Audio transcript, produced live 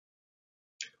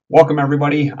Welcome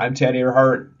everybody, I'm Ted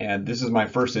Erhart, and this is my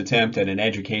first attempt at an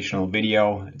educational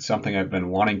video. It's something I've been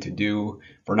wanting to do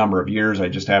for a number of years. I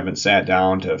just haven't sat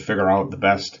down to figure out the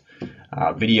best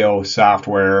video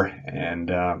software. And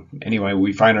anyway,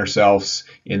 we find ourselves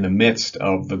in the midst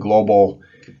of the global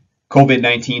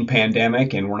COVID-19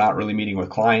 pandemic, and we're not really meeting with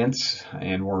clients,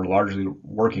 and we're largely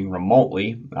working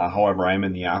remotely. However, I'm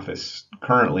in the office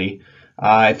currently.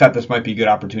 I thought this might be a good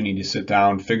opportunity to sit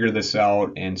down, figure this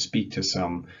out, and speak to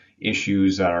some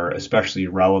issues that are especially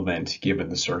relevant given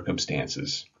the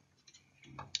circumstances.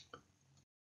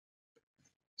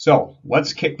 So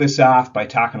let's kick this off by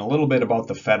talking a little bit about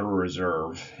the Federal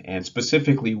Reserve and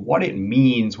specifically what it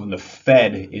means when the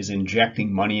Fed is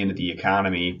injecting money into the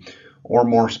economy, or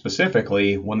more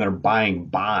specifically, when they're buying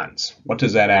bonds. What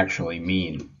does that actually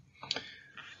mean?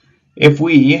 If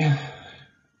we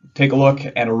take a look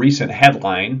at a recent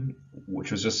headline,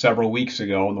 which was just several weeks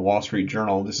ago in the Wall Street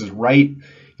Journal. This is right,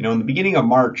 in the beginning of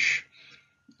March,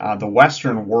 the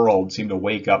Western world seemed to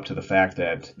wake up to the fact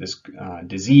that this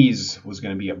disease was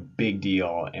going to be a big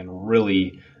deal and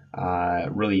really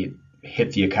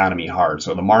hit the economy hard.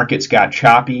 So the markets got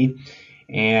choppy,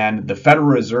 and the Federal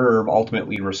Reserve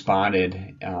ultimately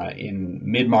responded in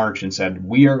mid-March and said,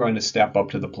 we are going to step up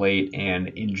to the plate and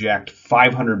inject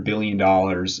 $500 billion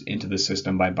into the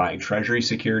system by buying Treasury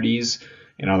securities,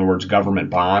 in other words,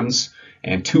 government bonds,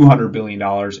 and $200 billion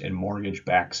in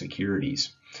mortgage-backed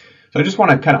securities. So I just want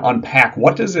to kind of unpack,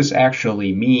 what does this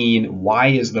actually mean? Why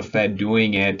is the Fed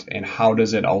doing it? And how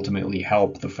does it ultimately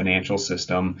help the financial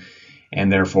system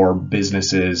and therefore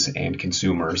businesses and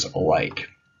consumers alike?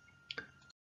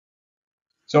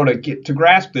 So to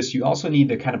grasp this, you also need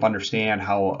to kind of understand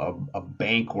how a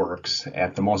bank works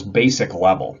at the most basic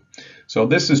level. So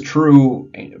this is true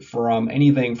from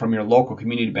anything from your local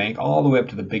community bank all the way up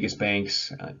to the biggest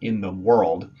banks in the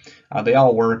world. They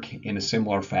all work in a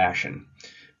similar fashion.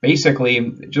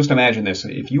 Basically, just imagine this.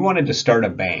 If you wanted to start a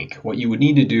bank, what you would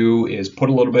need to do is put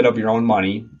a little bit of your own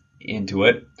money into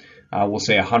it. We'll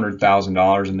say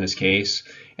 $100,000 in this case.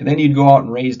 And then you'd go out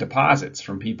and raise deposits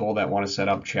from people that want to set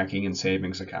up checking and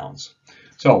savings accounts.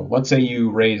 So let's say you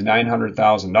raise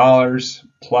 $900,000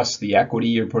 plus the equity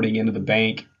you're putting into the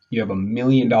bank. You have $1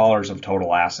 million of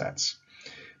total assets.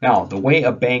 Now, the way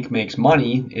a bank makes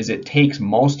money is it takes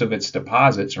most of its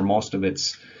deposits or most of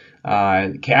its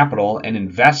capital and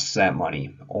invests that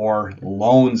money or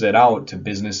loans it out to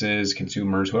businesses,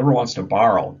 consumers, whoever wants to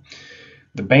borrow.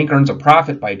 The bank earns a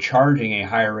profit by charging a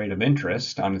higher rate of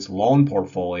interest on its loan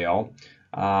portfolio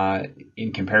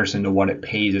in comparison to what it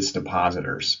pays its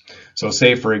depositors. So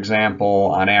say, for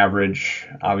example, on average,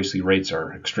 obviously rates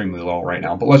are extremely low right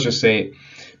now, but let's just say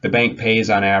the bank pays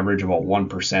on average about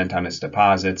 1% on its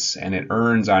deposits, and it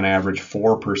earns on average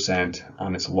 4%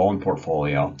 on its loan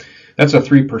portfolio. That's a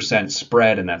 3%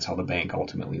 spread, and that's how the bank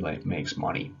ultimately makes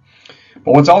money.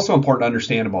 But what's also important to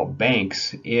understand about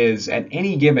banks is at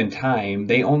any given time,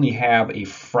 they only have a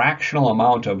fractional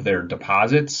amount of their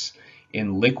deposits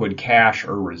in liquid cash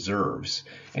or reserves.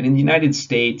 And in the United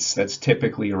States, that's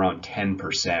typically around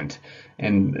 10%.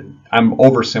 And I'm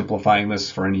oversimplifying this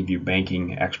for any of you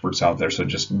banking experts out there, so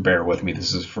just bear with me.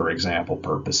 This is for example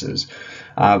purposes.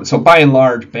 So by and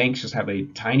large, banks just have a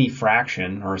tiny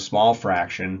fraction or a small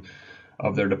fraction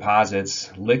of their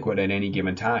deposits liquid at any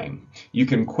given time. You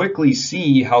can quickly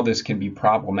see how this can be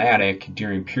problematic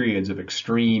during periods of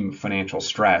extreme financial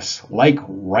stress, like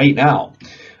right now,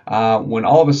 when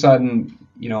all of a sudden,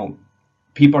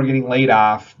 people are getting laid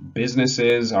off,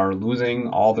 businesses are losing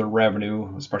all their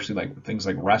revenue, especially like things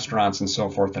like restaurants and so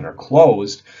forth that are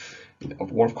closed.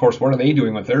 Of course, what are they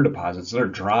doing with their deposits? They're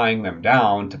drawing them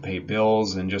down to pay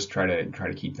bills and just try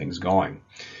to keep things going.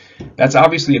 That's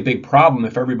obviously a big problem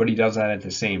if everybody does that at the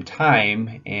same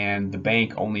time and the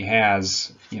bank only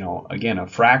has, again, a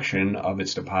fraction of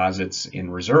its deposits in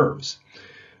reserves.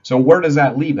 So where does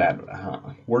that leave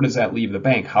Where does that leave the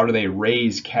bank? How do they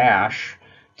raise cash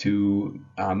to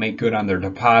make good on their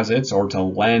deposits or to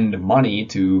lend money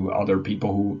to other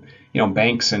people who,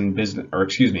 banks and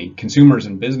consumers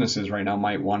and businesses right now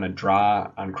might want to draw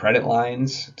on credit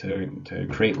lines to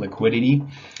create liquidity?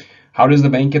 How does the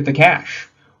bank get the cash?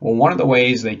 Well, one of the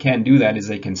ways they can do that is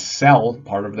they can sell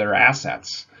part of their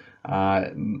assets.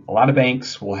 A lot of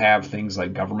banks will have things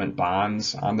like government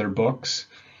bonds on their books,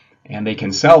 and they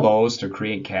can sell those to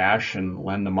create cash and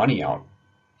lend the money out.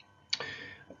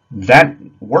 That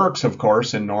works, of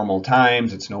course, in normal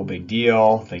times. It's no big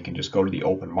deal. They can just go to the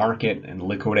open market and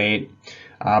liquidate.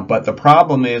 But the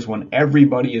problem is when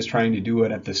everybody is trying to do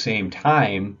it at the same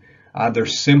time, there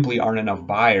simply aren't enough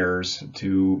buyers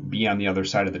to be on the other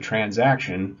side of the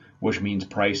transaction, which means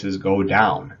prices go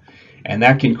down. And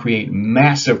that can create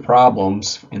massive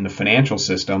problems in the financial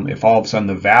system. If all of a sudden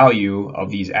the value of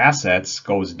these assets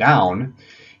goes down,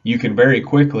 you can very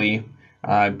quickly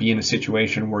be in a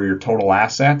situation where your total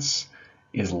assets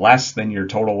is less than your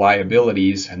total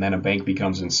liabilities, and then a bank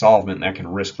becomes insolvent, and that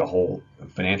can risk the whole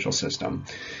financial system.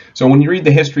 So when you read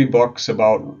the history books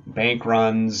about bank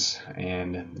runs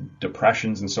and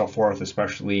depressions and so forth,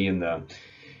 especially in the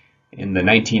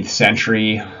 19th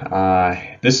century,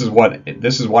 this is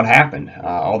what happened.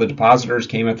 All the depositors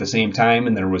came at the same time,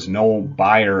 and there was no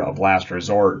buyer of last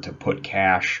resort to put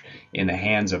cash in the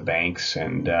hands of banks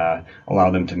and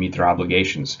allow them to meet their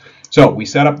obligations. So we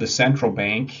set up the central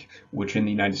bank, which in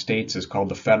the United States is called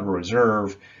the Federal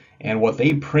Reserve, and one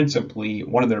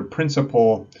of their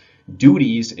principal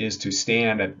duties is to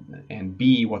stand and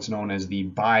be what's known as the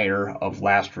buyer of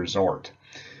last resort.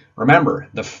 Remember,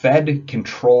 the Fed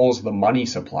controls the money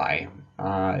supply,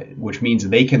 which means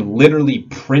they can literally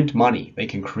print money. They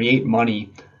can create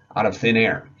money out of thin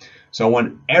air. So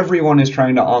when everyone is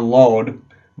trying to unload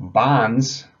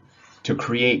bonds to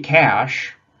create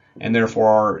cash and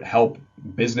therefore help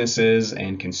businesses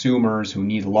and consumers who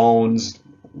need loans,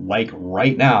 like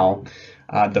right now,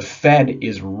 the Fed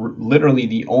is literally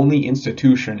the only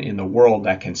institution in the world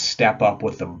that can step up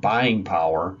with the buying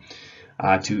power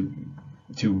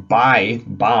to buy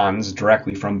bonds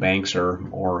directly from banks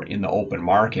or in the open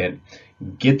market,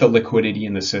 get the liquidity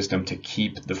in the system to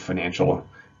keep the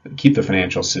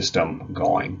financial system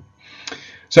going.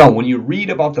 So when you read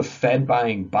about the Fed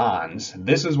buying bonds,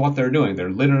 this is what they're doing. They're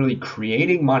literally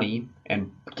creating money and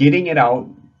getting it out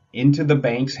into the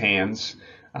bank's hands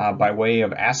by way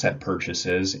of asset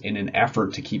purchases in an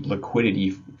effort to keep liquidity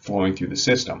flowing through the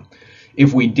system.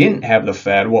 If we didn't have the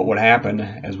Fed, what would happen,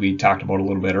 as we talked about a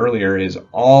little bit earlier, is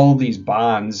all these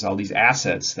bonds, all these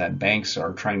assets that banks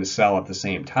are trying to sell at the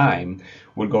same time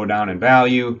would go down in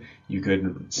value. You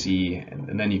could see,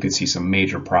 and then you could see some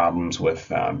major problems with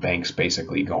banks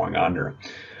basically going under.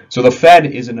 So the Fed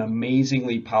is an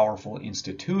amazingly powerful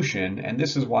institution, and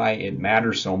this is why it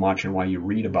matters so much and why you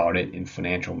read about it in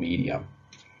financial media.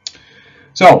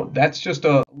 So that's just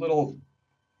a little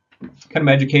kind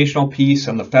of educational piece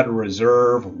on the Federal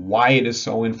Reserve, why it is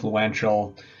so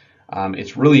influential.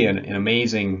 It's really an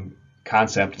amazing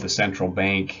concept, the central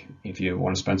bank, if you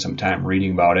want to spend some time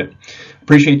reading about it.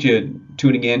 Appreciate you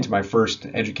tuning in to my first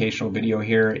educational video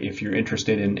here. If you're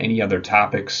interested in any other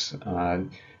topics,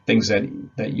 things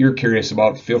that you're curious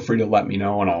about, feel free to let me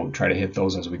know, and I'll try to hit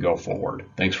those as we go forward.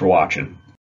 Thanks for watching.